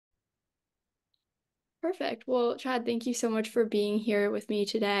Perfect. Well, Chad, thank you so much for being here with me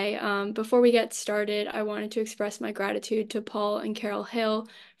today. Before we get started, I wanted to express my gratitude to Paul and Carol Hill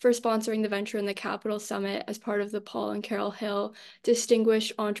for sponsoring the Venture in the Capital Summit as part of the Paul and Carol Hill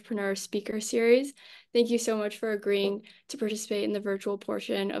Distinguished Entrepreneur Speaker Series. Thank you so much for agreeing to participate in the virtual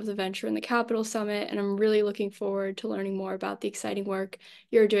portion of the Venture in the Capital Summit, and I'm really looking forward to learning more about the exciting work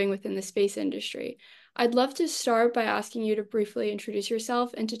you're doing within the space industry. I'd love to start by asking you to briefly introduce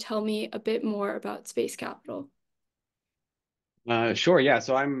yourself and to tell me a bit more about Space Capital. Sure, yeah.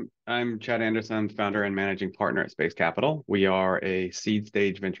 So I'm Chad Anderson, founder and managing partner at Space Capital. We are a seed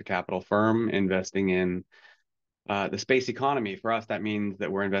stage venture capital firm investing in the space economy. For us, that means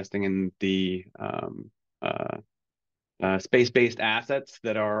that we're investing in the uh, space-based assets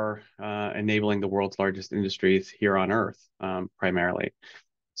that are enabling the world's largest industries here on Earth, primarily.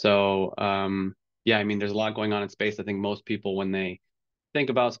 So, yeah, I mean, there's a lot going on in space. I think most people, when they think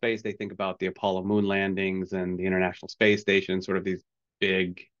about space, they think about the Apollo moon landings and the International Space Station, sort of these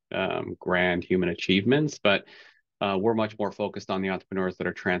big, grand human achievements. But we're much more focused on the entrepreneurs that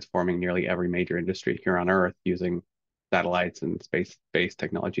are transforming nearly every major industry here on Earth using satellites and space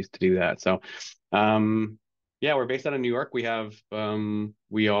technologies to do that. So, yeah, we're based out of New York. We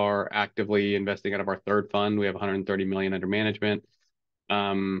are actively investing out of our third fund. We have 130 million under management.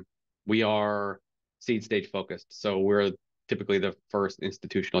 We are seed stage focused, so we're typically the first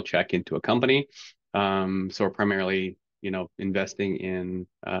institutional check into a company. So we're primarily, investing in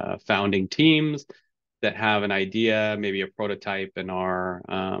founding teams that have an idea, maybe a prototype, and are,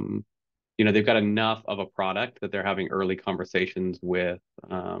 they've got enough of a product that they're having early conversations with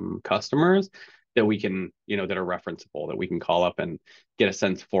customers that we can, that are referenceable, that we can call up and get a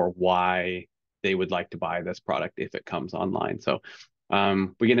sense for why they would like to buy this product if it comes online. So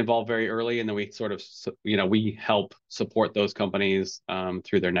we get involved very early, and then we sort of, we help support those companies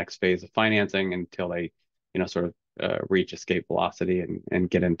through their next phase of financing until they, sort of reach escape velocity and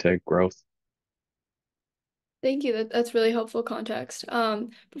get into growth. Thank you. That's really helpful context.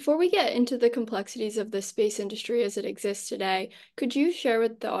 Before we get into the complexities of the space industry as it exists today, could you share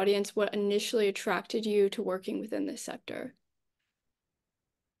with the audience what initially attracted you to working within this sector?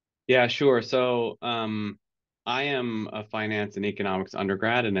 Yeah, sure. So I am a finance and economics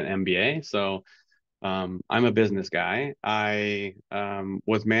undergrad and an MBA. So I'm a business guy. I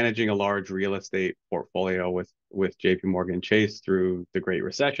was managing a large real estate portfolio with JP Morgan Chase through the Great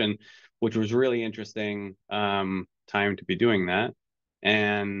Recession, which was really interesting time to be doing that,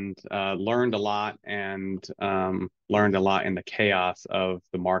 and learned a lot and learned a lot in the chaos of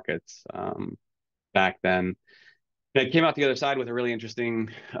the markets back then. And I came out the other side with a really interesting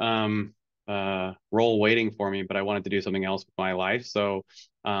role waiting for me, but I wanted to do something else with my life. So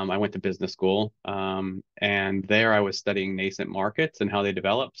I went to business school, and there I was studying nascent markets and how they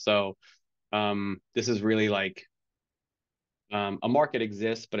develop. So this is really like a market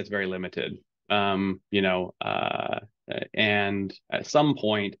exists, but it's very limited. And at some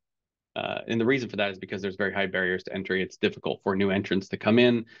point, and the reason for that is because there's very high barriers to entry. It's difficult for new entrants to come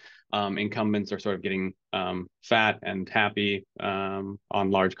in. Incumbents are sort of getting fat and happy on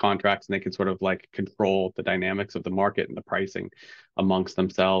large contracts, and they can sort of like control the dynamics of the market and the pricing amongst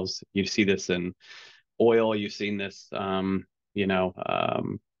themselves. You see this in oil. You've seen this,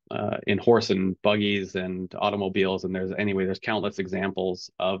 in horse and buggies and automobiles. And there's countless examples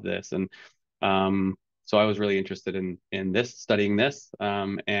of this. And so I was really interested in this, studying this,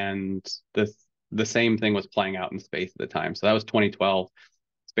 and the same thing was playing out in space at the time. So that was 2012.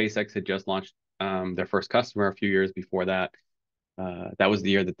 SpaceX had just launched their first customer a few years before that. That was the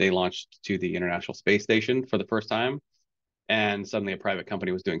year that they launched to the International Space Station for the first time. And suddenly a private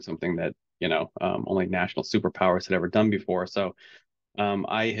company was doing something that, only national superpowers had ever done before. So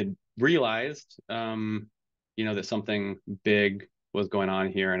I had realized, that something big was going on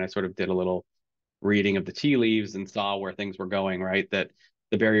here. And I sort of did a little reading of the tea leaves and saw where things were going, right? That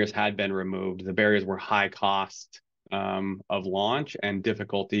the barriers had been removed. The barriers were high cost of launch and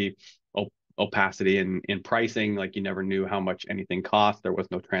difficulty, opacity in pricing. Like you never knew how much anything cost. There was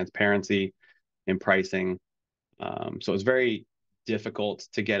no transparency in pricing. So it was very difficult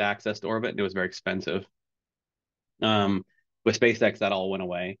to get access to orbit, and it was very expensive. With SpaceX, that all went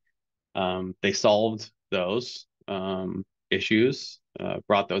away. They solved those issues,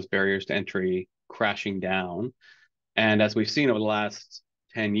 brought those barriers to entry crashing down. And as we've seen over the last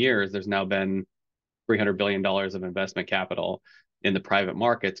 10 years, there's now been $300 billion of investment capital in the private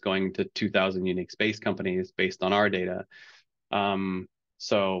markets going to 2,000 unique space companies based on our data.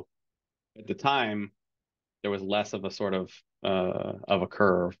 So at the time, there was less of a sort of a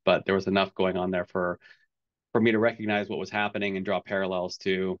curve, but there was enough going on there for for me to recognize what was happening and draw parallels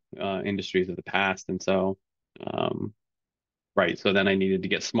to industries of the past. And so, um, right, so then I needed to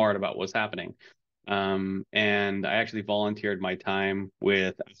get smart about what was happening. And I actually volunteered my time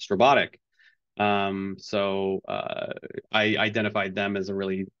with Astrobotic. So I identified them as a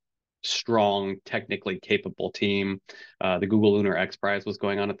really strong, technically capable team. The Google Lunar X Prize was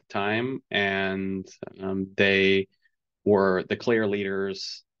going on at the time, and they were the clear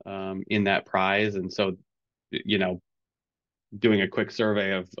leaders in that prize. And so, you know, doing a quick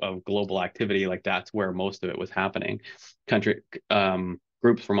survey of global activity, like that's where most of it was happening. Country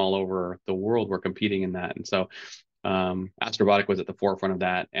groups from all over the world were competing in that, and so Astrobotic was at the forefront of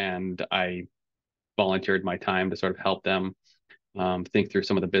that, and I volunteered my time to sort of help them think through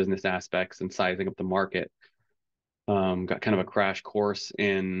some of the business aspects and sizing up the market. Got kind of a crash course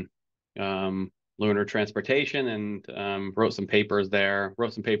in lunar transportation and wrote some papers there.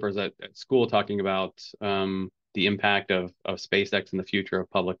 Wrote some papers at school talking about the impact of SpaceX and the future of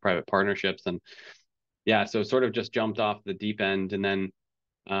public-private partnerships. And yeah, so sort of just jumped off the deep end. And then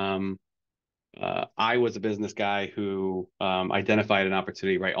um, I was a business guy who identified an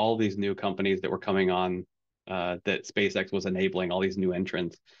opportunity, right? All these new companies that were coming on that SpaceX was enabling, all these new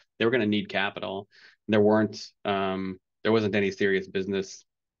entrants, they were going to need capital. There wasn't any serious business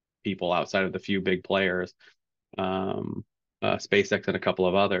people outside of the few big players, SpaceX and a couple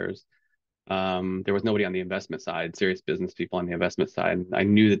of others. There was nobody on the investment side, serious business people on the investment side. I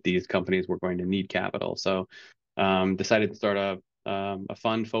knew that these companies were going to need capital, so decided to start a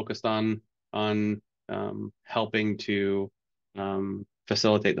fund focused on helping to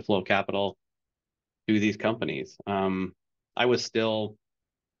facilitate the flow of capital to these companies. I was still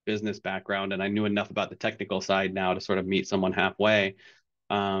business background, and I knew enough about the technical side now to sort of meet someone halfway.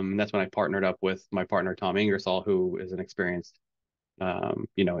 That's when I partnered up with my partner Tom Ingersoll, who is an experienced an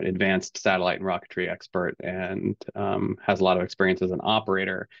advanced satellite and rocketry expert, and has a lot of experience as an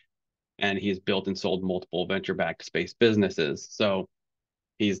operator. And he's built and sold multiple venture-backed space businesses. So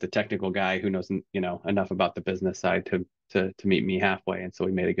he's the technical guy who knows, enough about the business side to meet me halfway. And so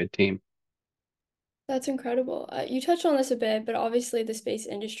we made a good team. That's incredible. You touched on this a bit, but obviously the space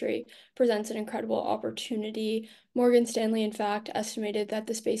industry presents an incredible opportunity. Morgan Stanley, in fact, estimated that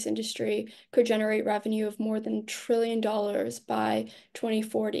the space industry could generate revenue of more than $1 trillion by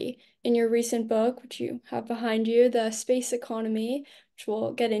 2040. In your recent book, which you have behind you, The Space Economy, which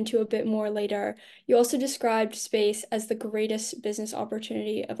we'll get into a bit more later, you also described space as the greatest business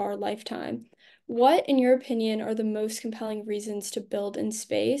opportunity of our lifetime. What, in your opinion, are the most compelling reasons to build in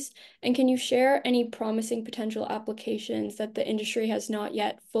space? And can you share any promising potential applications that the industry has not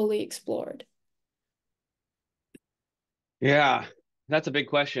yet fully explored? Yeah, that's a big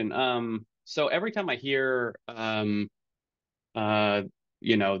question. So every time I hear uh, the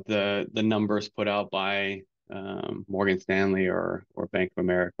numbers put out by Morgan Stanley or Bank of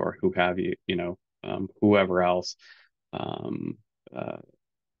America or who have you, whoever else, um, uh,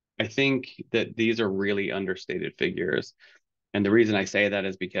 I think that these are really understated figures. And the reason I say that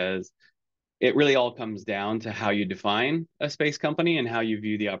is because it really all comes down to how you define a space company and how you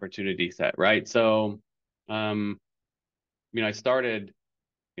view the opportunity set, right? So, um, I started,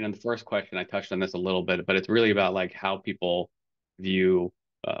 the first question, I touched on this a little bit, but it's really about like how people view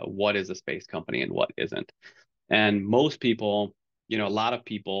what is a space company and what isn't. And most people, a lot of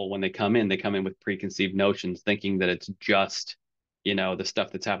people, when they come in with preconceived notions, thinking that it's just, the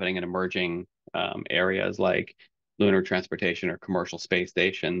stuff that's happening in emerging areas like lunar transportation or commercial space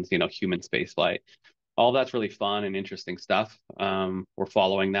stations, human space flight. All that's really fun and interesting stuff. We're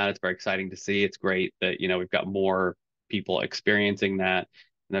following that. It's very exciting to see. It's great that, we've got more people experiencing that.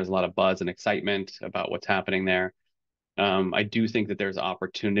 And there's a lot of buzz and excitement about what's happening there. I do think that there's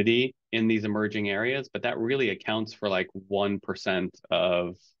opportunity in these emerging areas, but that really accounts for like 1%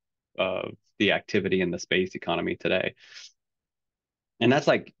 of the activity in the space economy today. And that's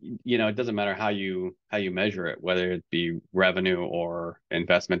like, it doesn't matter how you measure it, whether it be revenue or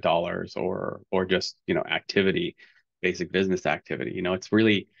investment dollars or just, activity, basic business activity. It's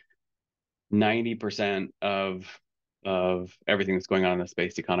really 90% of everything that's going on in the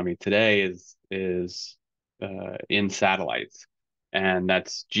space economy today is in satellites, and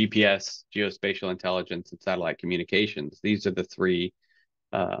that's GPS, geospatial intelligence, and satellite communications. These are the three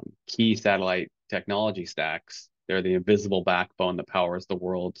key satellite technology stacks. They're the invisible backbone that powers the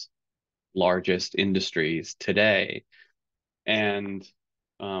world's largest industries today. And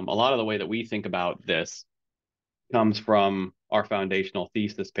a lot of the way that we think about this comes from our foundational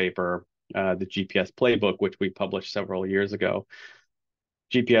thesis paper, the GPS Playbook, which we published several years ago.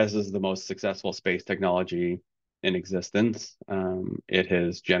 GPS is the most successful space technology in existence. It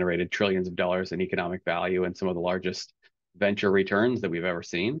has generated trillions of dollars in economic value and some of the largest venture returns that we've ever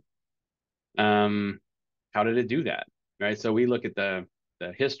seen. How did it do that? Right. So we look at the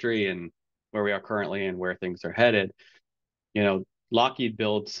history and where we are currently and where things are headed. Lockheed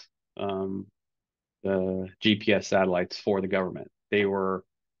built the GPS satellites for the government. These were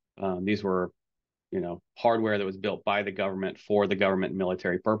hardware that was built by the government for the government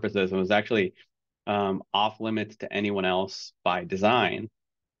military purposes and was actually off limits to anyone else by design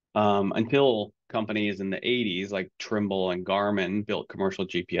until companies in the 80s like Trimble and Garmin built commercial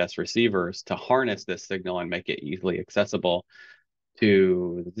GPS receivers to harness this signal and make it easily accessible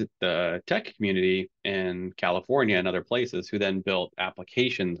to the tech community in California and other places, who then built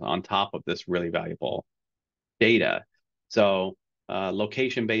applications on top of this really valuable data. So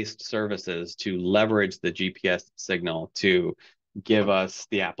location-based services to leverage the GPS signal to give us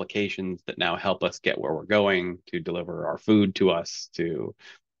the applications that now help us get where we're going, to deliver our food to us, to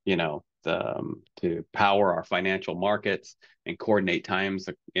to power our financial markets and coordinate times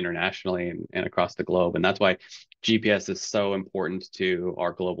internationally and across the globe. And that's why GPS is so important to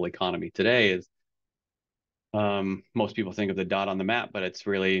our global economy today. Is most people think of the dot on the map, but it's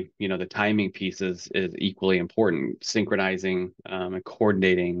really, the timing piece is equally important. Synchronizing and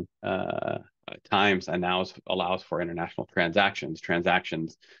coordinating times and now allows for international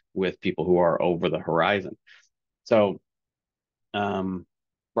transactions with people who are over the horizon. So,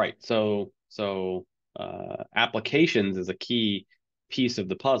 right. So applications is a key piece of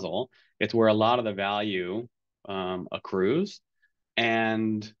the puzzle. It's where a lot of the value accrues.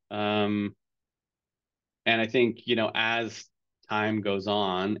 And I think, as time goes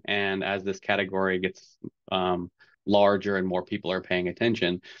on and as this category gets larger and more people are paying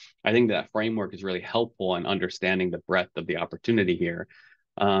attention, I think that framework is really helpful in understanding the breadth of the opportunity here.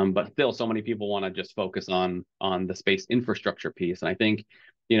 But still, so many people want to just focus on the space infrastructure piece. And I think,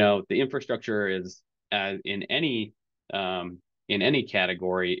 the infrastructure is in any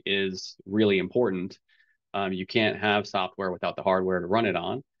category is really important. You can't have software without the hardware to run it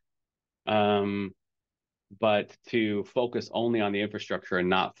on. But to focus only on the infrastructure and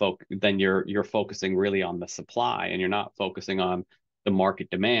not then you're focusing really on the supply, and you're not focusing on the market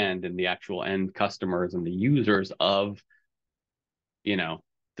demand and the actual end customers and the users of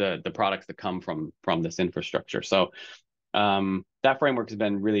the products that come from this infrastructure. So that framework has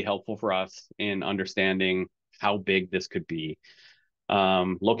been really helpful for us in understanding how big this could be.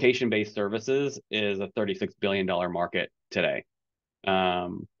 Location-based services is a $36 billion market today.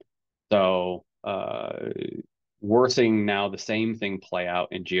 So we're seeing now the same thing play out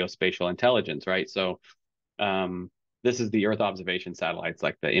in geospatial intelligence, right? So this is the Earth observation satellites,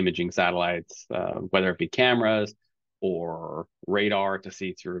 like the imaging satellites, whether it be cameras or radar to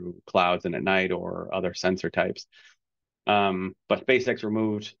see through clouds and at night, or other sensor types. But SpaceX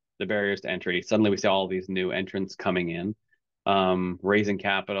removed the barriers to entry. Suddenly we see all these new entrants coming in, raising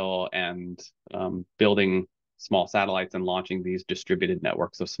capital and building small satellites and launching these distributed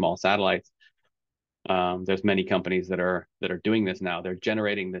networks of small satellites. There's many companies that are doing this now. They're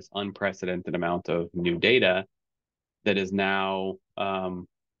generating this unprecedented amount of new data that is now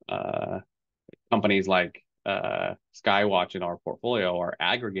companies like Skywatch in our portfolio are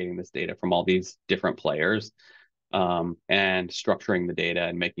aggregating this data from all these different players and structuring the data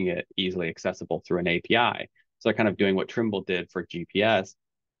and making it easily accessible through an API. So they're kind of doing what Trimble did for GPS.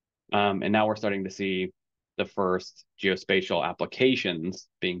 And now we're starting to see the first geospatial applications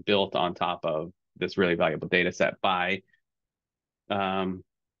being built on top of this really valuable data set by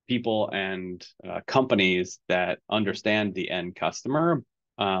people and companies that understand the end customer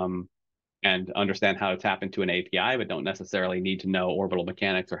and understand how to tap into an API, but don't necessarily need to know orbital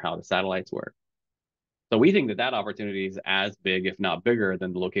mechanics or how the satellites work. So we think that opportunity is as big, if not bigger,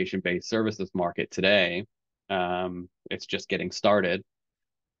 than the location-based services market today. It's just getting started.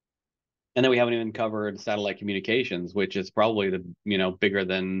 And then we haven't even covered satellite communications, which is probably bigger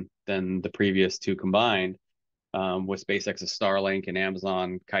than the previous two combined, with SpaceX's Starlink and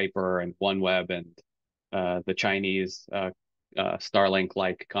Amazon Kuiper and OneWeb and the Chinese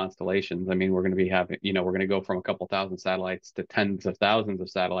Starlink-like constellations. I mean, we're going to be having, we're going to go from a couple thousand satellites to tens of thousands of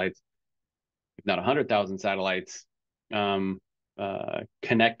satellites, if not 100,000 satellites,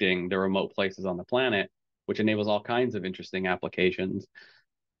 connecting the remote places on the planet, which enables all kinds of interesting applications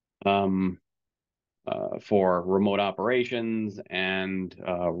for remote operations and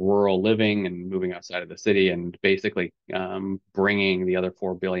rural living and moving outside of the city, and basically bringing the other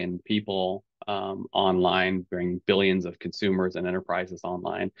 4 billion people online, bring billions of consumers and enterprises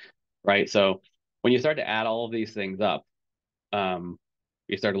online, right? So when you start to add all of these things up,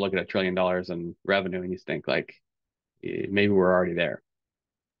 you start to look at $1 trillion in revenue and you think like, maybe we're already there.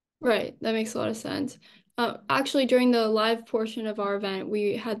 Right, that makes a lot of sense. Actually, during the live portion of our event,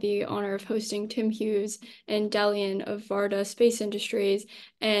 we had the honor of hosting Tim Hughes and Delian of Varda Space Industries.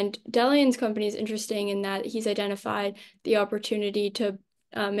 And Delian's company is interesting in that he's identified the opportunity to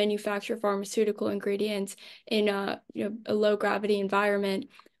manufacture pharmaceutical ingredients in a low gravity environment.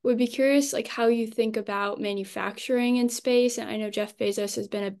 Would be curious, like how you think about manufacturing in space. And I know Jeff Bezos has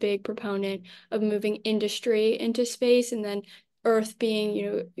been a big proponent of moving industry into space, and then Earth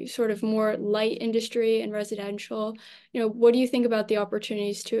being, sort of more light industry and residential. What do you think about the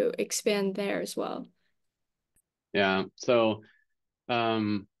opportunities to expand there as well? Yeah. So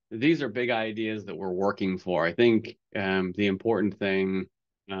these are big ideas that we're working for. I think the important thing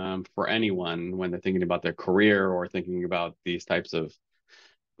for anyone when they're thinking about their career or thinking about these types of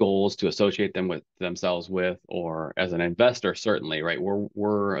goals to associate them with themselves with, or as an investor, certainly, right?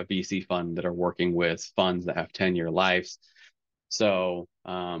 We're a VC fund that are working with funds that have 10-year lives. So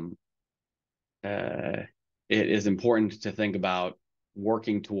uh, it is important to think about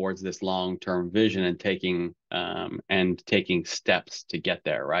working towards this long-term vision and taking steps to get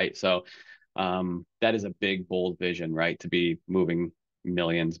there, right? So that is a big, bold vision, right? To be moving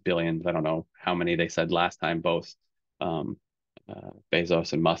millions, billions, I don't know how many they said last time, both um,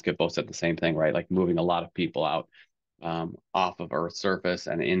 Bezos and Musk have both said the same thing, right? Like moving a lot of people out off of Earth's surface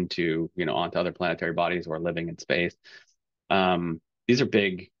and into, onto other planetary bodies or living in space. These are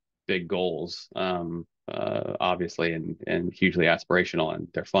big, big goals, obviously, and hugely aspirational, and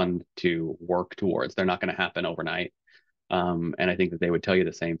they're fun to work towards. They're not going to happen overnight. And I think that they would tell you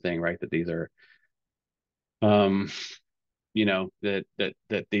the same thing, right? That these are, um, that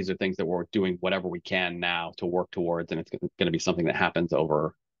these are things that we're doing whatever we can now to work towards, and it's going to be something that happens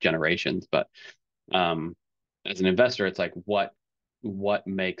over generations. But um, as an investor, it's like what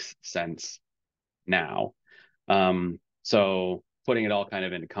makes sense now. So putting it all kind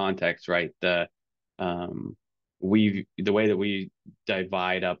of into context, right? Um, the way that we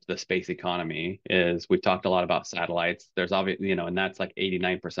divide up the space economy is we've talked a lot about satellites. There's obviously, and that's like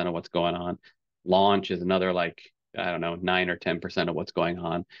 89% of what's going on. Launch is another like, I don't know, 9 or 10% of what's going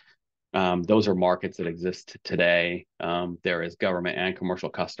on. Those are markets that exist today. There is government and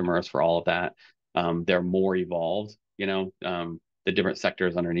commercial customers for all of that. They're more evolved, the different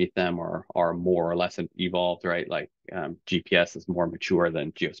sectors underneath them are more or less evolved, right? Like GPS is more mature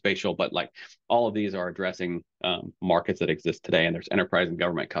than geospatial, but like all of these are addressing markets that exist today, and there's enterprise and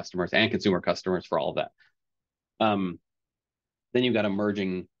government customers and consumer customers for all of that. Then you've got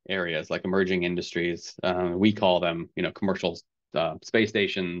emerging areas like emerging industries. We call them, commercial space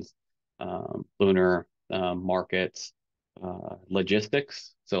stations, lunar markets,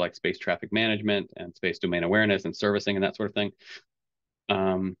 logistics. So like space traffic management and space domain awareness and servicing and that sort of thing,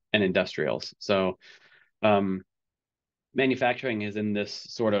 and industrials. So um, manufacturing is in this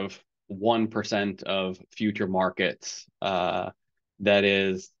sort of 1% of future markets that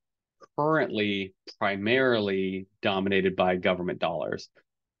is currently primarily dominated by government dollars.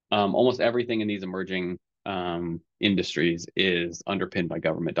 Almost everything in these emerging industries is underpinned by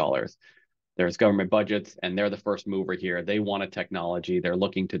government dollars. There's government budgets, and they're the first mover here. They want a technology. They're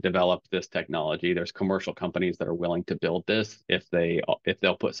looking to develop this technology. There's commercial companies that are willing to build this if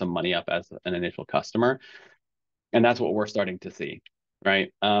they'll put some money up as an initial customer, and that's what we're starting to see,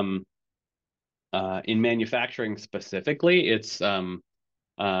 right? In manufacturing specifically,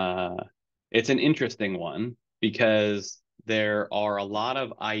 uh, it's an interesting one because there are a lot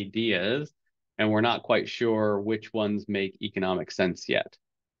of ideas, and we're not quite sure which ones make economic sense yet.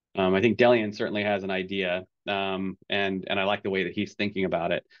 I think Delian certainly has an idea, and I like the way that he's thinking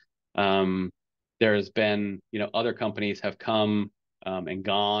about it. There's been, other companies have come and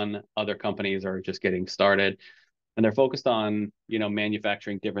gone. Other companies are just getting started, and they're focused on,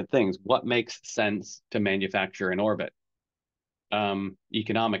 manufacturing different things. What makes sense to manufacture in orbit,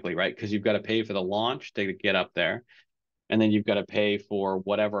 economically, right? Because you've got to pay for the launch to get up there, and then you've got to pay for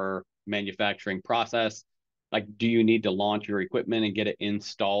whatever manufacturing process. Like, do you need to launch your equipment and get it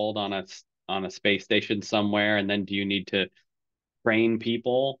installed on a space station somewhere, and then do you need to train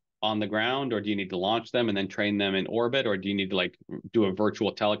people on the ground, or do you need to launch them and then train them in orbit, or do you need to like do a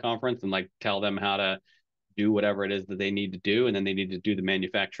virtual teleconference and like tell them how to do whatever it is that they need to do, and then they need to do the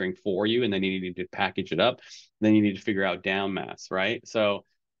manufacturing for you, and then you need to package it up, then you need to figure out down mass, right? So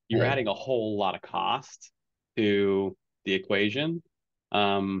you're Right. adding a whole lot of cost to the equation.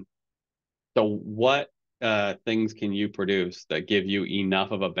 So what things can you produce that give you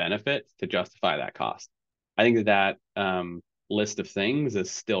enough of a benefit to justify that cost? I think that list of things is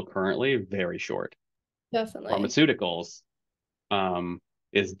still currently very short. Definitely. Pharmaceuticals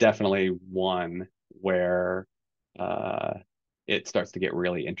is definitely one where uh, it starts to get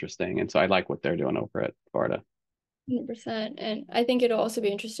really interesting. And so I like what they're doing over at Florida. 100%. And I think it'll also be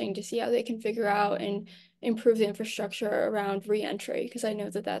interesting to see how they can figure out and improve the infrastructure around reentry, because I know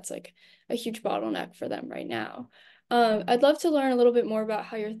that that's like a huge bottleneck for them right now. I'd love to learn a little bit more about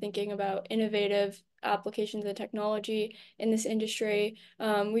how you're thinking about innovative applications of technology in this industry.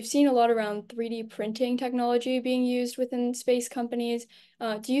 We've seen a lot around 3D printing technology being used within space companies.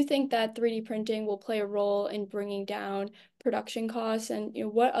 Do you think that 3D printing will play a role in bringing down production costs? And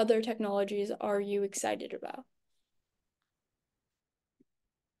what other technologies are you excited about?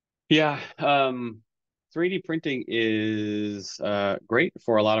 Yeah, 3D printing is great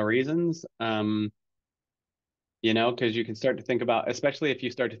for a lot of reasons. Because you can start to think about, especially if you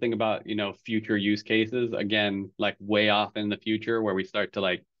start to think about, future use cases, again, like way off in the future where we start to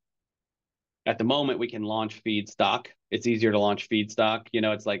like, at the moment we can launch feedstock. It's easier to launch feedstock.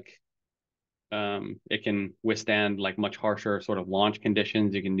 It's like it can withstand like much harsher sort of launch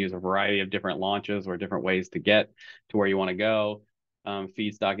conditions. You can use a variety of different launches or different ways to get to where you want to go.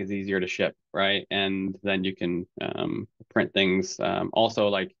 Feedstock is easier to ship, right? And then you can print things. Also,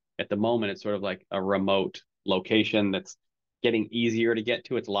 like at the moment, it's sort of like a remote location that's getting easier to get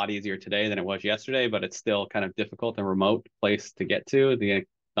to. It's a lot easier today than it was yesterday, but it's still kind of difficult and remote place to get to.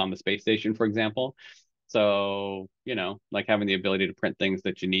 On the space station, for example. So, like having the ability to print things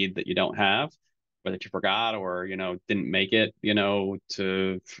that you need that you don't have, or that you forgot, or, didn't make it,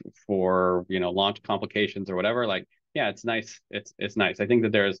 for, launch complications or whatever. Like, yeah, it's nice. It's nice. I think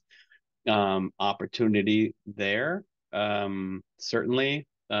that there's opportunity there. Certainly.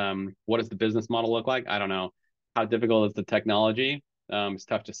 What does the business model look like? I don't know. How difficult is the technology? It's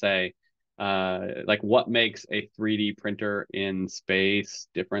tough to say. Like what makes a 3D printer in space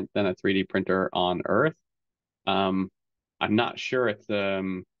different than a 3D printer on Earth? Um, I'm not sure it's a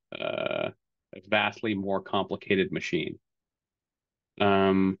vastly more complicated machine.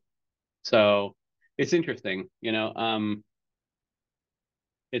 Um, so it's interesting, it's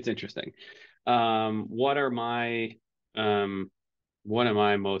interesting. What are my what am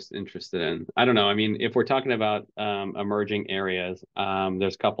I most interested in? I don't know. I mean, if we're talking about emerging areas,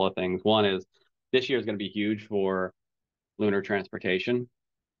 there's a couple of things. One is this year is going to be huge for lunar transportation.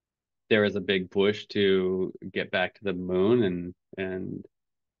 There is a big push to get back to the moon and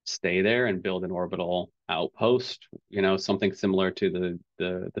stay there and build an orbital outpost, something similar to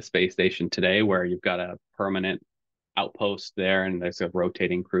the space station today, where you've got a permanent outpost there and there's a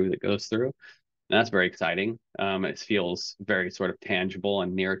rotating crew that goes through. And that's very exciting. It feels very sort of tangible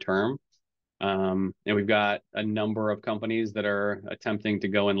and near term. And we've got a number of companies that are attempting to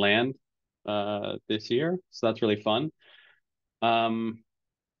go and land this year. So that's really fun. Um,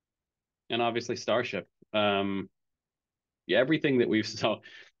 and obviously Starship. Yeah, everything that we've so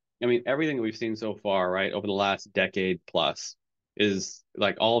I mean, everything that we've seen so far, right, over the last decade plus is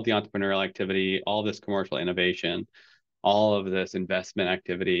like all of the entrepreneurial activity, all this commercial innovation, all of this investment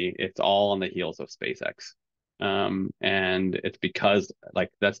activity, it's all on the heels of SpaceX. And it's because like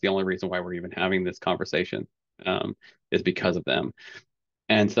that's the only reason why we're even having this conversation, is because of them.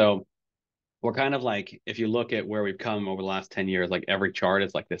 And so we're kind of like, if you look at where we've come over the last 10 years, like every chart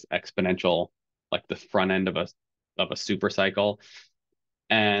is like this exponential, like the front end of a super cycle.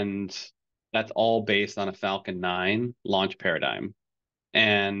 And that's all based on a Falcon 9 launch paradigm.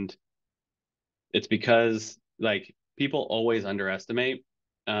 And it's because like people always underestimate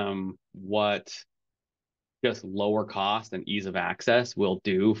what just lower cost and ease of access will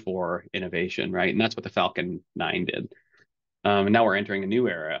do for innovation, right? And that's what the Falcon 9 did. And now we're entering a new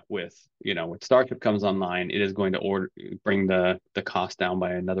era with, when Starship comes online, it is going to bring the cost down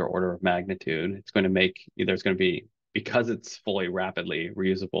by another order of magnitude. It's going to make there's going to be, because it's fully rapidly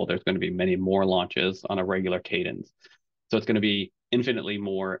reusable, there's going to be many more launches on a regular cadence. So it's going to be infinitely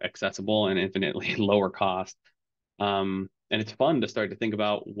more accessible and infinitely lower cost. And it's fun to start to think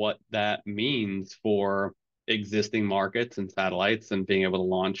about what that means for existing markets and satellites and being able to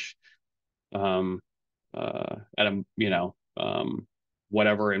launch um, at a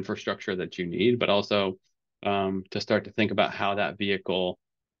whatever infrastructure that you need, but also to start to think about how that vehicle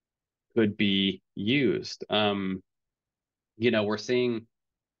could be used. We're seeing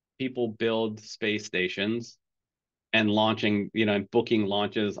people build space stations and launching, and booking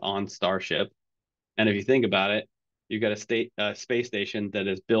launches on Starship. And if you think about it, you've got a space station that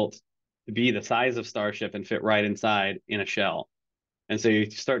is built to be the size of Starship and fit right inside in a shell. And so you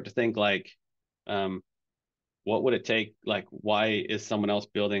start to think like, um, what would it take? Like, why is someone else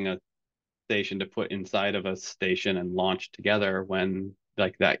building a station to put inside of a station and launch together when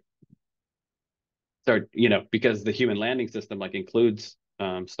like that start, because the human landing system like includes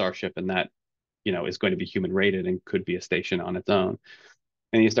Starship in that is going to be human rated and could be a station on its own.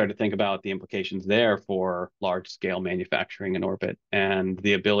 And you start to think about the implications there for large scale manufacturing in orbit and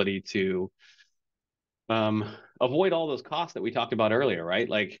the ability to um, avoid all those costs that we talked about earlier, right?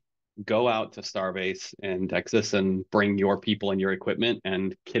 Like go out to Starbase in Texas and bring your people and your equipment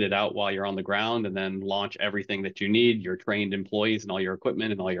and kit it out while you're on the ground and then launch everything that you need, your trained employees and all your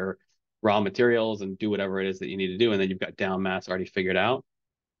equipment and all your raw materials and do whatever it is that you need to do. And then you've got down mass already figured out.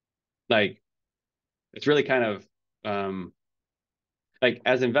 Like it's really kind of like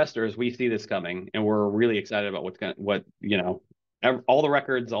as investors, we see this coming and we're really excited about all the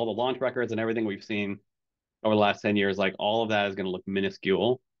records, all the launch records and everything we've seen over the last 10 years, like all of that is going to look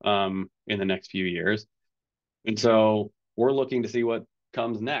minuscule in the next few years. And so we're looking to see what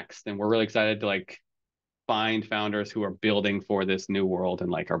comes next. And we're really excited to like find founders who are building for this new world and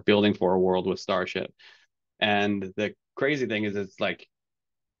like are building for a world with Starship. And the crazy thing is it's like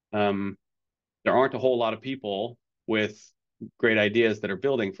um, there aren't a whole lot of people with great ideas that are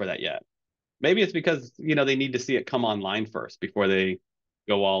building for that yet. Maybe it's because, they need to see it come online first before they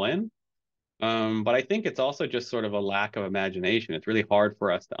go all in. But I think it's also just sort of a lack of imagination. It's really hard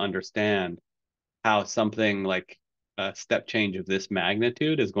for us to understand how something like a step change of this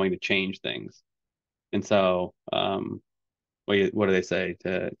magnitude is going to change things. And so, what do they say?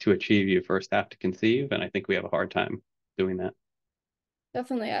 To achieve, you first have to conceive, and I think we have a hard time doing that.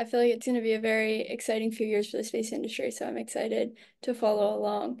 Definitely. I feel like it's going to be a very exciting few years for the space industry, so I'm excited to follow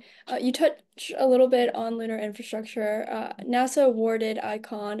along. You touched a little bit on lunar infrastructure. NASA awarded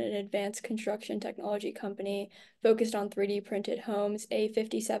Icon, an advanced construction technology company focused on 3D printed homes, a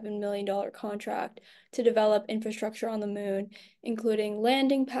 $57 million contract to develop infrastructure on the moon, including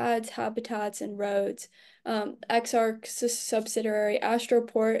landing pads, habitats, and roads. ExArc's subsidiary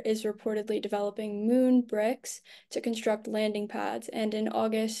Astroport is reportedly developing moon bricks to construct landing pads, and in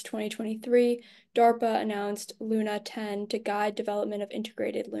August 2023, DARPA announced Luna 10 to guide development of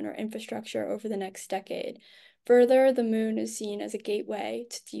integrated lunar infrastructure over the next decade. Further, the moon is seen as a gateway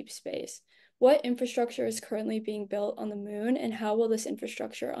to deep space. What infrastructure is currently being built on the moon, and how will this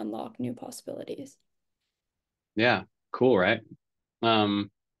infrastructure unlock new possibilities? Yeah, cool, right?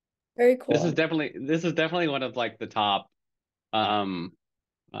 Um, Very this is cool. definitely one of like the top um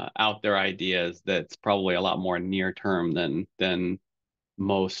out there ideas that's probably a lot more near term than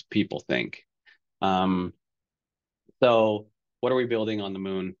most people think. Um, so what are we building on the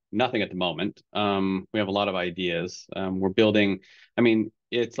moon? Nothing at the moment. We have a lot of ideas. We're building, I mean,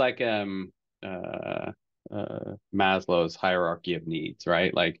 it's like Maslow's hierarchy of needs,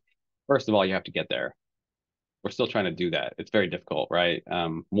 right? Like, first of all, you have to get there. We're still trying to do that. It's very difficult, right?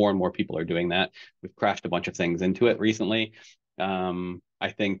 More and more people are doing that. We've crashed a bunch of things into it recently. I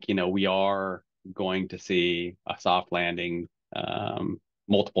think, we are going to see a soft landing,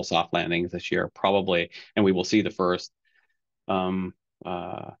 multiple soft landings this year, probably, and we will see the first um,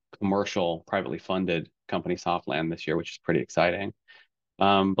 commercial, privately funded company soft land this year, which is pretty exciting.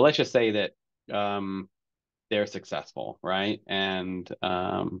 But let's just say that they're successful, right? And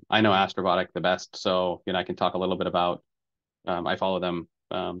I know Astrobotic the best, so I can talk a little bit about. I follow them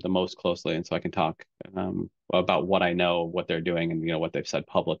the most closely, and so I can talk about what I know, what they're doing, and what they've said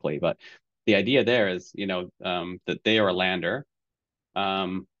publicly. But the idea there is, that they are a lander.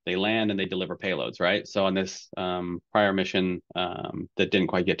 They land and they deliver payloads, right? So on this prior mission that didn't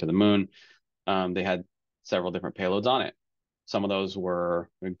quite get to the moon, they had several different payloads on it. Some of those were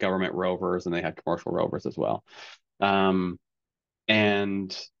government rovers, and they had commercial rovers as well. Um,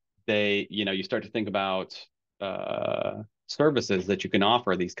 and you start to think about services that you can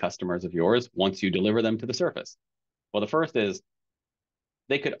offer these customers of yours once you deliver them to the surface. Well, the first is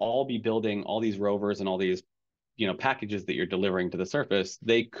they could all be building all these rovers and all these packages that you're delivering to the surface.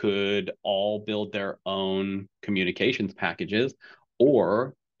 They could all build their own communications packages,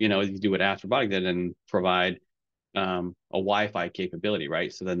 or you do what Astrobotic did and provide a Wi-Fi capability,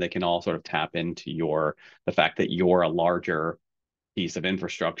 right? So then they can all sort of tap into the fact that you're a larger piece of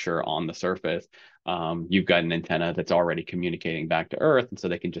infrastructure on the surface. You've got an antenna that's already communicating back to Earth, and so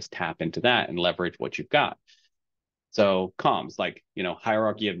they can just tap into that and leverage what you've got. So comms, like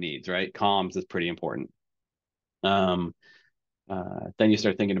hierarchy of needs, right? Comms is pretty important. Then you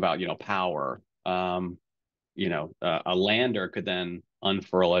start thinking about power. A lander could then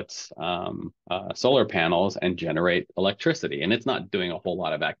unfurl its solar panels and generate electricity, and it's not doing a whole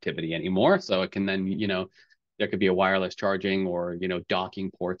lot of activity anymore. So it can then, there could be a wireless charging or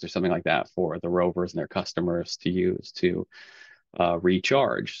docking ports or something like that for the rovers and their customers to use to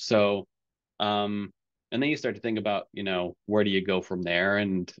recharge. So And then you start to think about, where do you go from there?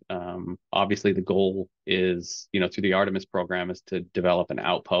 And obviously the goal is, through the Artemis program is to develop an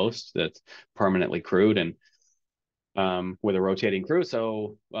outpost that's permanently crewed and with a rotating crew.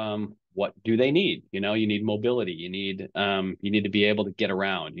 So what do they need? You need mobility. You need to be able to get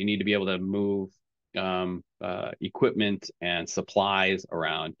around. You need to be able to move equipment and supplies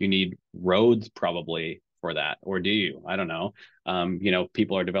around. You need roads probably for that, or do you? I don't know.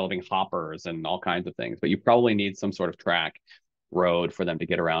 People are developing hoppers and all kinds of things, but you probably need some sort of track road for them to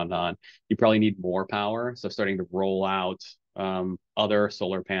get around on. You probably need more power. So starting to roll out other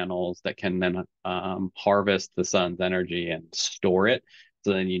solar panels that can then harvest the sun's energy and store it.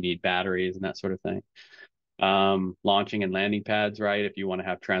 So then you need batteries and that sort of thing. Launching and landing pads, right? If you want to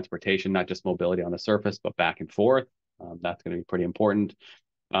have transportation, not just mobility on the surface, but back and forth, that's going to be pretty important.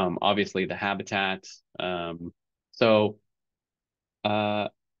 Obviously, the habitat. So,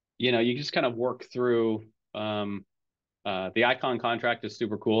 you just kind of work through the Icon contract is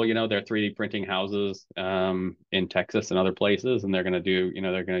super cool. They're 3D printing houses in Texas and other places, and they're going to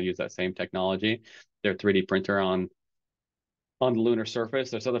they're going to use that same technology. Their 3D printer on the lunar surface.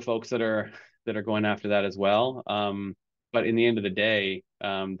 There's other folks that are going after that as well. But in the end of the day,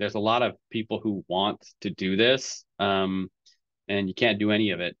 there's a lot of people who want to do this, and you can't do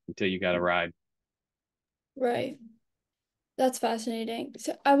any of it until you got a ride. Right. That's fascinating.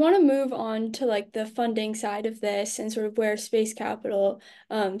 So I want to move on to like the funding side of this and sort of where space capital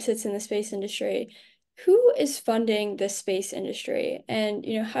sits in the space industry. Who is funding the space industry? And,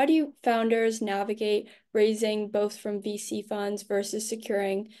 how do you founders navigate raising both from VC funds versus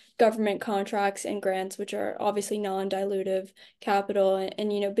securing government contracts and grants, which are obviously non-dilutive capital?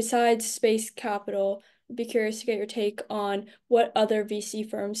 And, besides space capital, I'd be curious to get your take on what other VC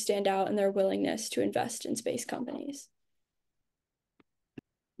firms stand out in their willingness to invest in space companies.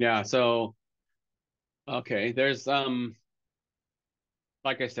 Yeah. So okay, there's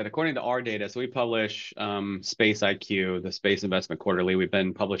like I said, according to our data, so we publish Space IQ, the Space Investment Quarterly. We've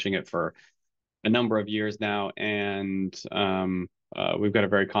been publishing it for a number of years now, and we've got a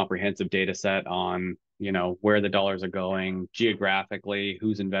very comprehensive data set on where the dollars are going geographically,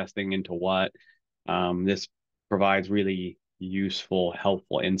 who's investing into what. This provides really useful,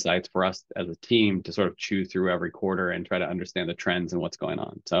 helpful insights for us as a team to sort of chew through every quarter and try to understand the trends and what's going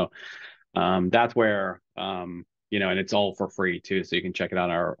on. So that's where and it's all for free too, so you can check it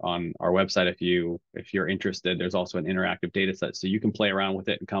out on our website if you're interested. There's also an interactive data set, so you can play around with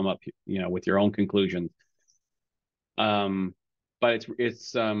it and come up with your own conclusions. But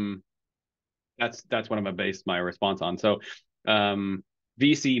it's that's what I'm gonna base my response on. So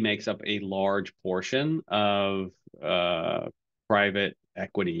VC makes up a large portion of private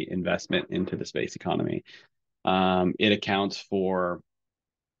equity investment into the space economy. It accounts for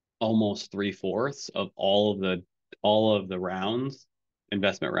almost three-fourths of all of the rounds,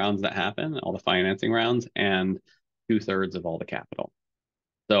 investment rounds that happen, all the financing rounds, and two-thirds of all the capital.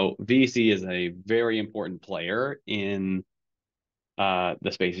 So VC is a very important player in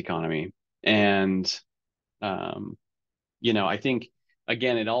the space economy. And I think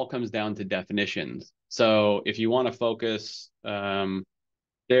again, it all comes down to definitions. So if you want to focus,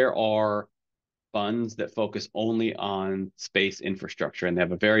 there are funds that focus only on space infrastructure, and they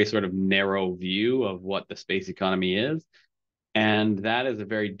have a very sort of narrow view of what the space economy is. And that is a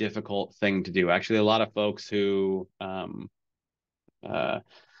very difficult thing to do. Actually, a lot of folks uh,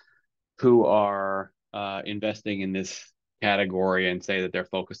 who are investing in this category and say that they're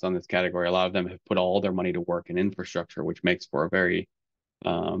focused on this category, a lot of them have put all their money to work in infrastructure, which makes for a very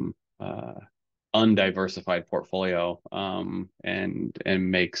um, uh, undiversified portfolio, and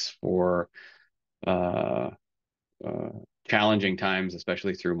makes for uh, uh, challenging times,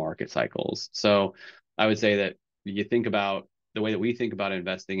 especially through market cycles. So I would say that you think about the way that we think about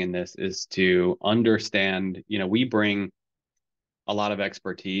investing in this is to understand, we bring a lot of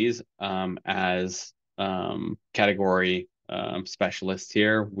expertise as category specialists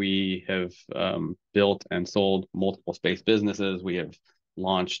here. We have built and sold multiple space businesses. We have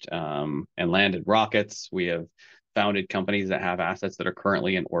launched and landed rockets. We have founded companies that have assets that are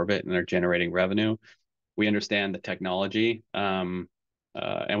currently in orbit and are generating revenue. We understand the technology, and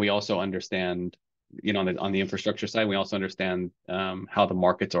we also understand, on the infrastructure side, we also understand how the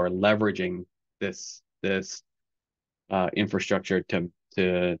markets are leveraging this infrastructure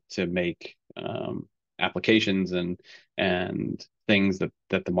to make applications and things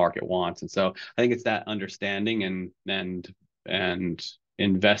that the market wants. And so I think it's that understanding and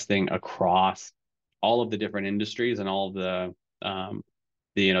investing across all of the different industries and all of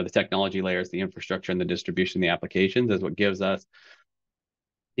the technology layers, the infrastructure and the distribution, the applications is what gives us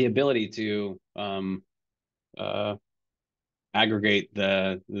the ability to aggregate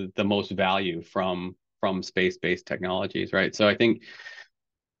the most value from space-based technologies, right? So I think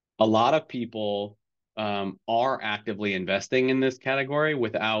a lot of people are actively investing in this category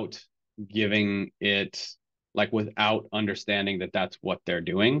without giving it like without understanding that that's what they're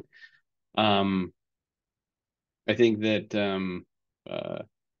doing. Um, I think that uh,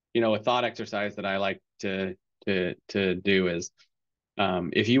 a thought exercise that I like to do is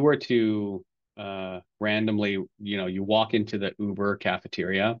if you were to randomly, you walk into the Uber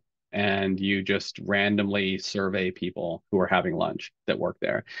cafeteria and you just randomly survey people who are having lunch that work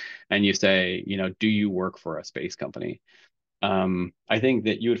there, and you say, do you work for a space company? I think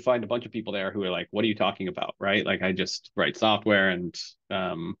that you would find a bunch of people there who are like, what are you talking about? Right? Like, I just write software and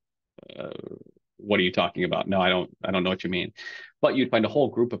um, uh, what are you talking about? No, I don't know what you mean. But you'd find a whole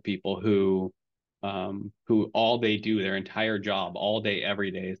group of people who all they do, their entire job, all day, every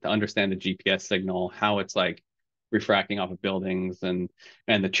day, is to understand the GPS signal, how it's like refracting off of buildings, and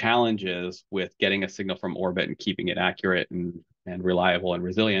the challenges with getting a signal from orbit and keeping it accurate and reliable and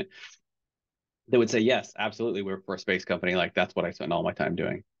resilient. They would say, yes, absolutely, we're for a space company. Like, that's what I spend all my time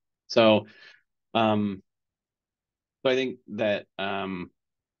doing. So, um, so I think that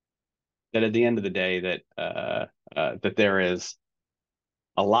at the end of the day, that there is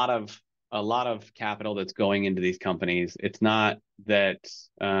a lot of capital that's going into these companies. It's not that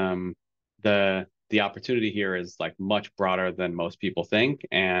the opportunity here is like much broader than most people think,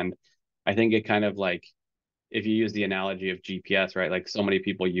 and I think it kind of like, if you use the analogy of GPS, right? Like, so many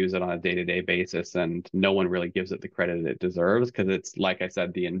people use it on a day-to-day basis, and no one really gives it the credit it deserves because it's, like I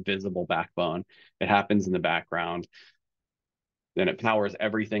said, the invisible backbone. It happens in the background, and it powers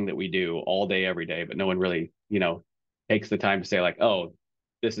everything that we do all day, every day, but no one really, takes the time to say like, oh,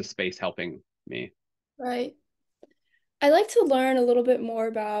 this is space helping me. Right. I'd like to learn a little bit more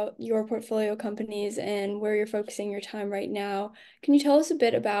about your portfolio companies and where you're focusing your time right now. Can you tell us a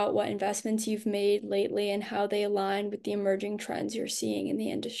bit about what investments you've made lately and how they align with the emerging trends you're seeing in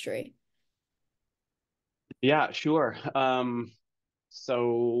the industry? Yeah, sure.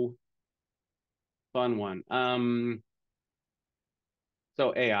 So fun one.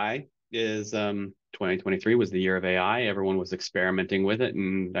 So AI is 2023 was the year of AI. Everyone was experimenting with it,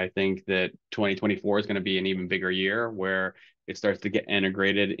 and I think that 2024 is going to be an even bigger year where it starts to get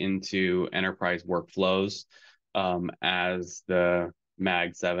integrated into enterprise workflows, as the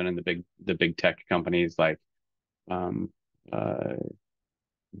Mag 7 and the big tech companies like um, uh,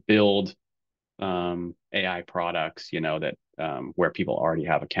 build AI products, that where people already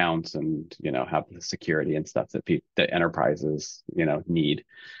have accounts and have the security and stuff that enterprises need.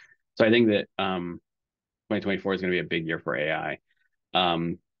 So I think that 2024 is going to be a big year for AI.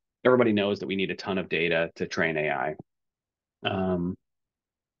 Um, Everybody knows that we need a ton of data to train AI. Um,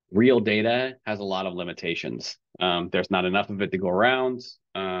 Real data has a lot of limitations. There's not enough of it to go around.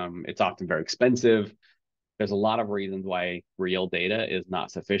 It's often very expensive. There's a lot of reasons why real data is not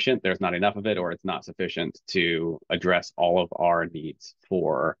sufficient. There's not enough of it, or it's not sufficient to address all of our needs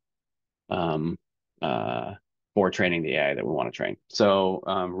um, uh, for training the AI that we want to train. So,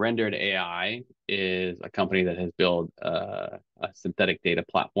 Rendered AI is a company that has built a synthetic data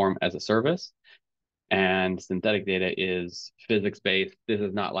platform as a service. And synthetic data is physics based. This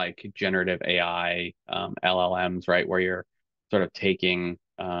is not like generative AI, LLMs, right? Where you're sort of taking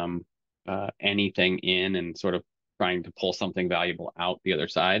anything in and sort of trying to pull something valuable out the other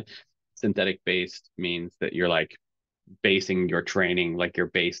side. Synthetic based means that you're like basing your training, like your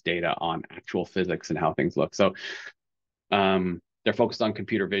base data, on actual physics and how things look. So they're focused on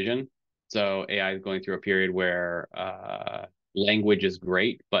computer vision. So AI is going through a period where language is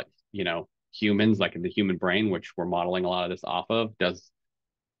great, but humans, like in the human brain, which we're modeling a lot of this off of, does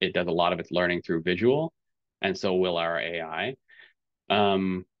a lot of its learning through visual, and so will our AI.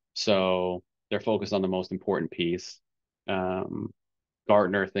 So they're focused on the most important piece. Um,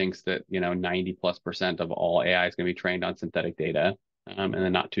 Gartner thinks that 90+% of all AI is going to be trained on synthetic data in the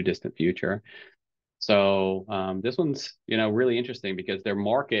not too distant future. So this one's really interesting because their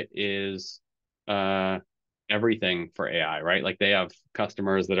market is uh, everything for AI, right? Like, they have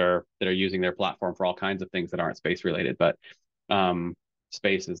customers that are using their platform for all kinds of things that aren't space related, but um,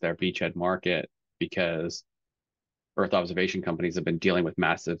 space is their beachhead market because Earth observation companies have been dealing with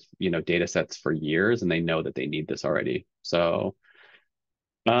massive data sets for years, and they know that they need this already.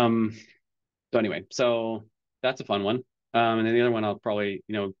 Um, so anyway, so that's a fun one. And then the other one, I'll probably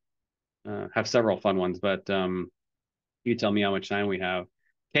have several fun ones, but you tell me how much time we have.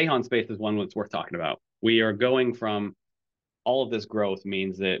 Kahan Space is one that's worth talking about. We are going from all of this growth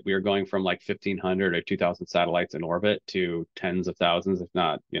means that we are going from like 1,500 or 2,000 satellites in orbit to tens of thousands, if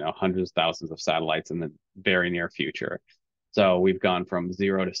not, hundreds of thousands of satellites in the very near future. So we've gone from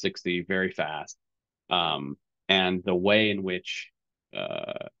 0 to 60 very fast. Um, and the way in which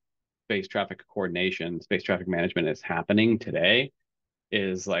uh, space traffic coordination, space traffic management is happening today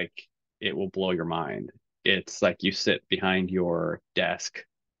is like, it will blow your mind. It's like you sit behind your desk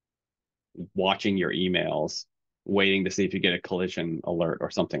watching your emails, waiting to see if you get a collision alert or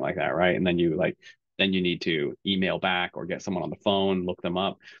something like that, right? And then you need to email back or get someone on the phone, look them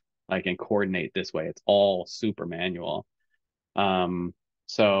up, like and coordinate this way. It's all super manual. Um,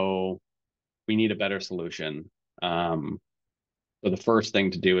 so we need a better solution. So the first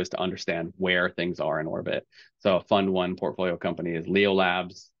thing to do is to understand where things are in orbit. So a fund one portfolio company is Leo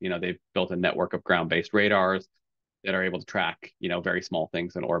Labs. They've built a network of ground-based radars that are able to track, very small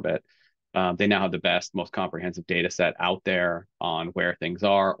things in orbit. They now have the best, most comprehensive data set out there on where things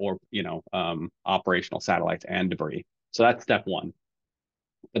are, or operational satellites and debris. So that's step one.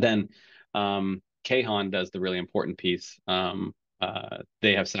 But then Kahan does the really important piece.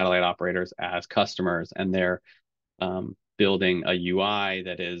 They have satellite operators as customers, and they're building a UI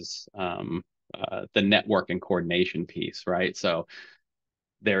that is the network and coordination piece, right? So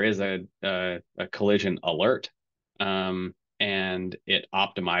there is a collision alert, and it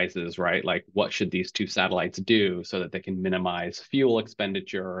optimizes, right? Like, what should these two satellites do so that they can minimize fuel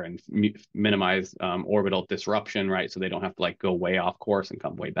expenditure and minimize orbital disruption, right? So they don't have to like go way off course and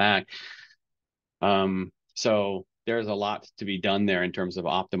come way back. So there's a lot to be done there in terms of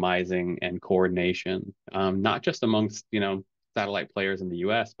optimizing and coordination, not just amongst, satellite players in the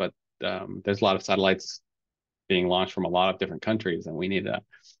US, but there's a lot of satellites being launched from a lot of different countries, and we need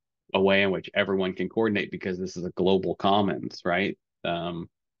a way in which everyone can coordinate because this is a global commons, right?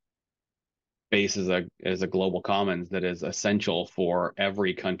 Space is a global commons that is essential for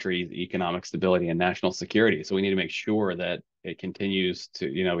every country's economic stability and national security. So we need to make sure that it continues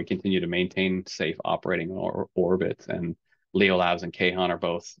to, we continue to maintain safe operating orbits. And Leo Labs and Kahan are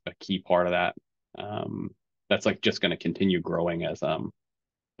both a key part of that. That's like just going to continue growing as an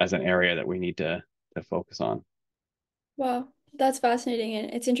area that we need to focus on. Wow, that's fascinating,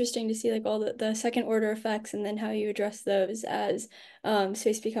 and it's interesting to see like all the second order effects and then how you address those as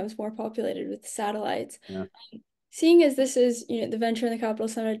space becomes more populated with satellites. Yeah. Seeing as this is, the Venture in the Capital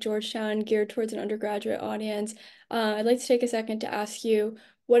Summit at Georgetown geared towards an undergraduate audience, I'd like to take a second to ask you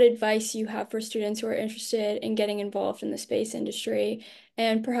what advice you have for students who are interested in getting involved in the space industry,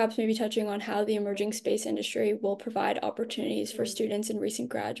 and perhaps maybe touching on how the emerging space industry will provide opportunities for students and recent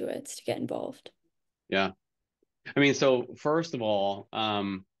graduates to get involved. Yeah. I mean, so first of all,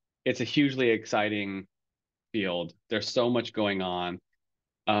 it's a hugely exciting field. There's so much going on.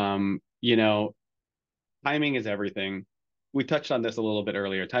 Um, you know, Timing is everything. We touched on this a little bit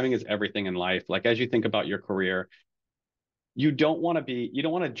earlier. Timing is everything in life. Like as you think about your career, you don't want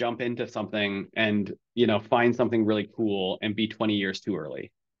to jump into something and, find something really cool and be 20 years too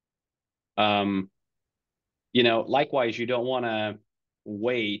early. Um, Likewise, you don't want to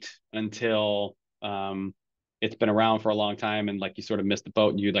wait until it's been around for a long time and like you sort of missed the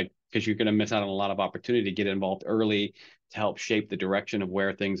boat and you like because you're going to miss out on a lot of opportunity to get involved early to help shape the direction of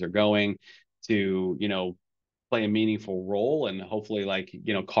where things are going, to play a meaningful role and hopefully like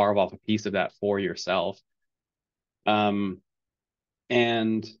carve off a piece of that for yourself. Um,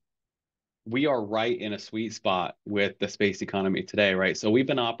 and we are right in a sweet spot with the space economy today, right? So we've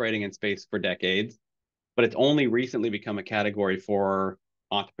been operating in space for decades, but it's only recently become a category for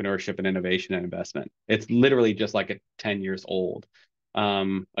entrepreneurship and innovation and investment. It's literally just like 10 years old.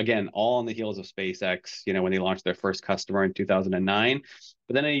 Again, all on the heels of SpaceX, when they launched their first customer in 2009.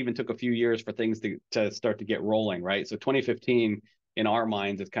 But then it even took a few years for things to start to get rolling, right? So 2015 in our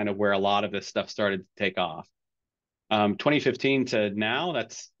minds is kind of where a lot of this stuff started to take off. 2015 to now,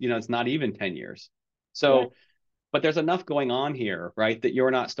 that's, it's not even 10 years. Yeah. So but there's enough going on here, right? That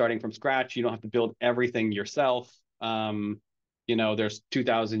you're not starting from scratch. You don't have to build everything yourself. There's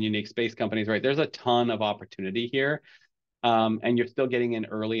 2,000 unique space companies, right? There's a ton of opportunity here. And you're still getting in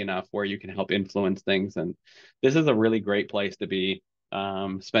early enough where you can help influence things. And this is a really great place to be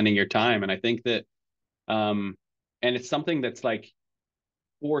spending your time. And I think that, and it's something that's like,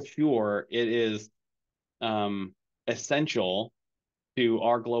 for sure, it is essential to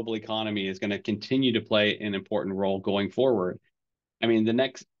our global economy, is going to continue to play an important role going forward. I mean,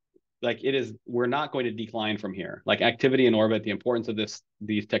 we're not going to decline from here. Like activity in orbit, the importance of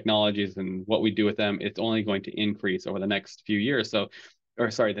these technologies and what we do with them, it's only going to increase over the next few years. The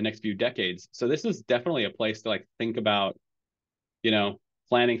next few decades. So this is definitely a place to like think about,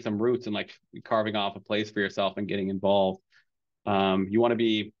 planting some roots and like carving off a place for yourself and getting involved. You want to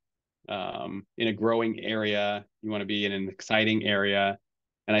be in a growing area. You want to be in an exciting area.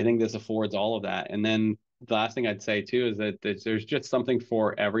 And I think this affords all of that. And then the last thing I'd say too is that there's just something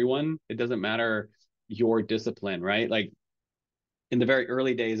for everyone. It doesn't matter your discipline, right? Like in the very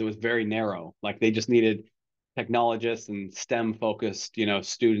early days, it was very narrow. Like they just needed technologists and STEM focused,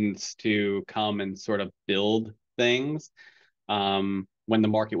 students to come and sort of build things when the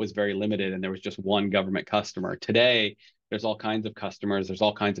market was very limited and there was just one government customer. Today, there's all kinds of customers, there's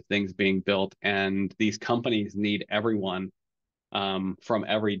all kinds of things being built, and these companies need everyone from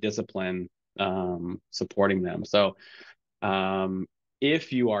every discipline supporting them. So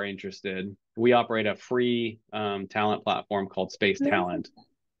if you are interested, we operate a free talent platform called Space Amazing. Talent.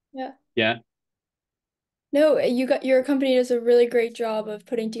 Yeah. Yeah. No, your company does a really great job of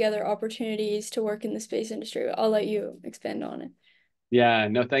putting together opportunities to work in the space industry. I'll let you expand on it. Yeah,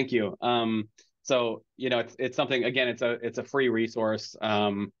 no, thank you. So it's something again, it's a free resource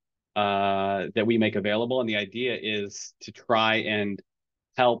that we make available, and the idea is to try and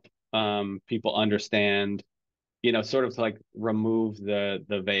help people understand, sort of to like remove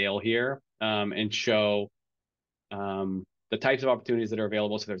the veil here and show the types of opportunities that are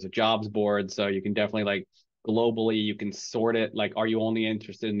available. So there's a jobs board, so you can definitely like globally you can sort it. Like, are you only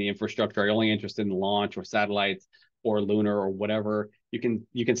interested in the infrastructure? Are you only interested in launch or satellites or lunar or whatever? You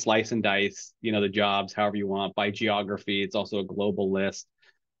can slice and dice, the jobs however you want by geography. It's also a global list.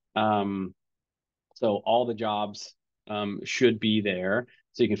 Um, so all the jobs should be there,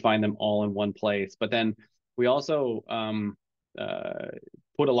 so you can find them all in one place. But then we also uh,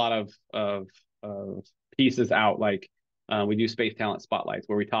 put a lot of pieces out. Like we do space talent spotlights,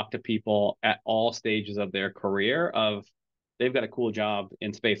 where we talk to people at all stages of their career. Of they've got a cool job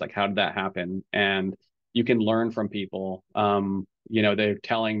in space. Like how did that happen? And you can learn from people. They're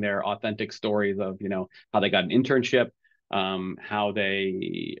telling their authentic stories of how they got an internship, how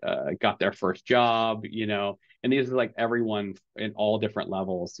they got their first job, and these are like everyone in all different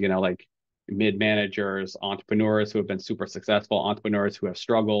levels, like mid managers, entrepreneurs who have been super successful, entrepreneurs who have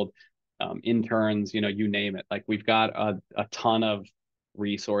struggled, interns, you name it. Like we've got a ton of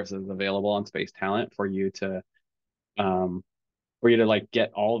resources available on Space Talent um, for you to like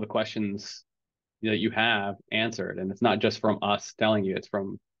get all the questions that you have answered. And it's not just from us telling you, it's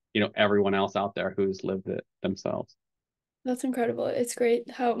from, everyone else out there who's lived it themselves. That's incredible. It's great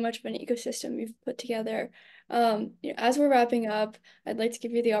how much of an ecosystem you've put together. As we're wrapping up, I'd like to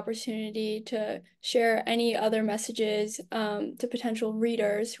give you the opportunity to share any other messages to potential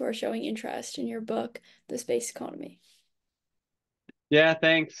readers who are showing interest in your book, The Space Economy. Yeah,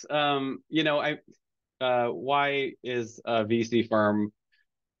 thanks. Why is a VC firm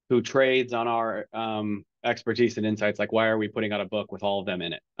who trades on our expertise and insights, like why are we putting out a book with all of them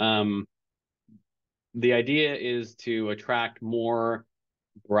in it? The idea is to attract more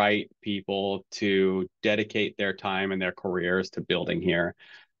bright people to dedicate their time and their careers to building here.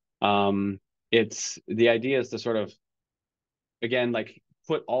 It's the idea is to sort of again like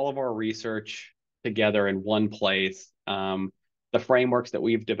put all of our research together in one place. The frameworks that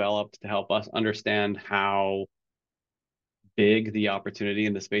we've developed to help us understand how big the opportunity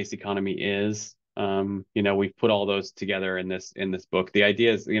in the space economy is. We've put all those together in this book. The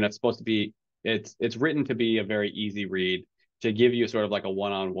idea is, it's supposed to be it's written to be a very easy read, to give you sort of like a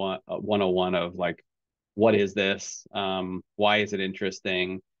one-on-one 101 of like what is this? Why is it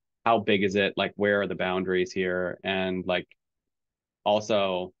interesting? How big is it? Like where are the boundaries here? And like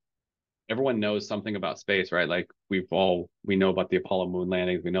also everyone knows something about space, right? Like we know about the Apollo moon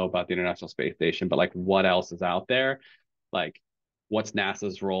landings, we know about the International Space Station, but like what else is out there? Like what's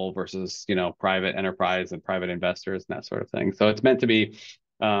NASA's role versus, private enterprise and private investors and that sort of thing. So it's meant to be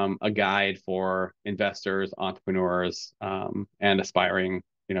a guide for investors, entrepreneurs, and aspiring,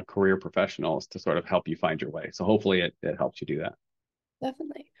 career professionals to sort of help you find your way. So hopefully it helps you do that.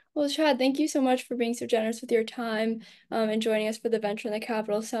 Definitely. Well, Chad, thank you so much for being so generous with your time and joining us for the Venture in the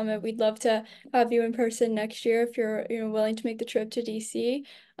Capital Summit. We'd love to have you in person next year if you're willing to make the trip to DC.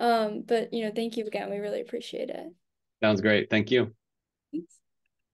 But thank you again. We really appreciate it. Sounds great. Thank you.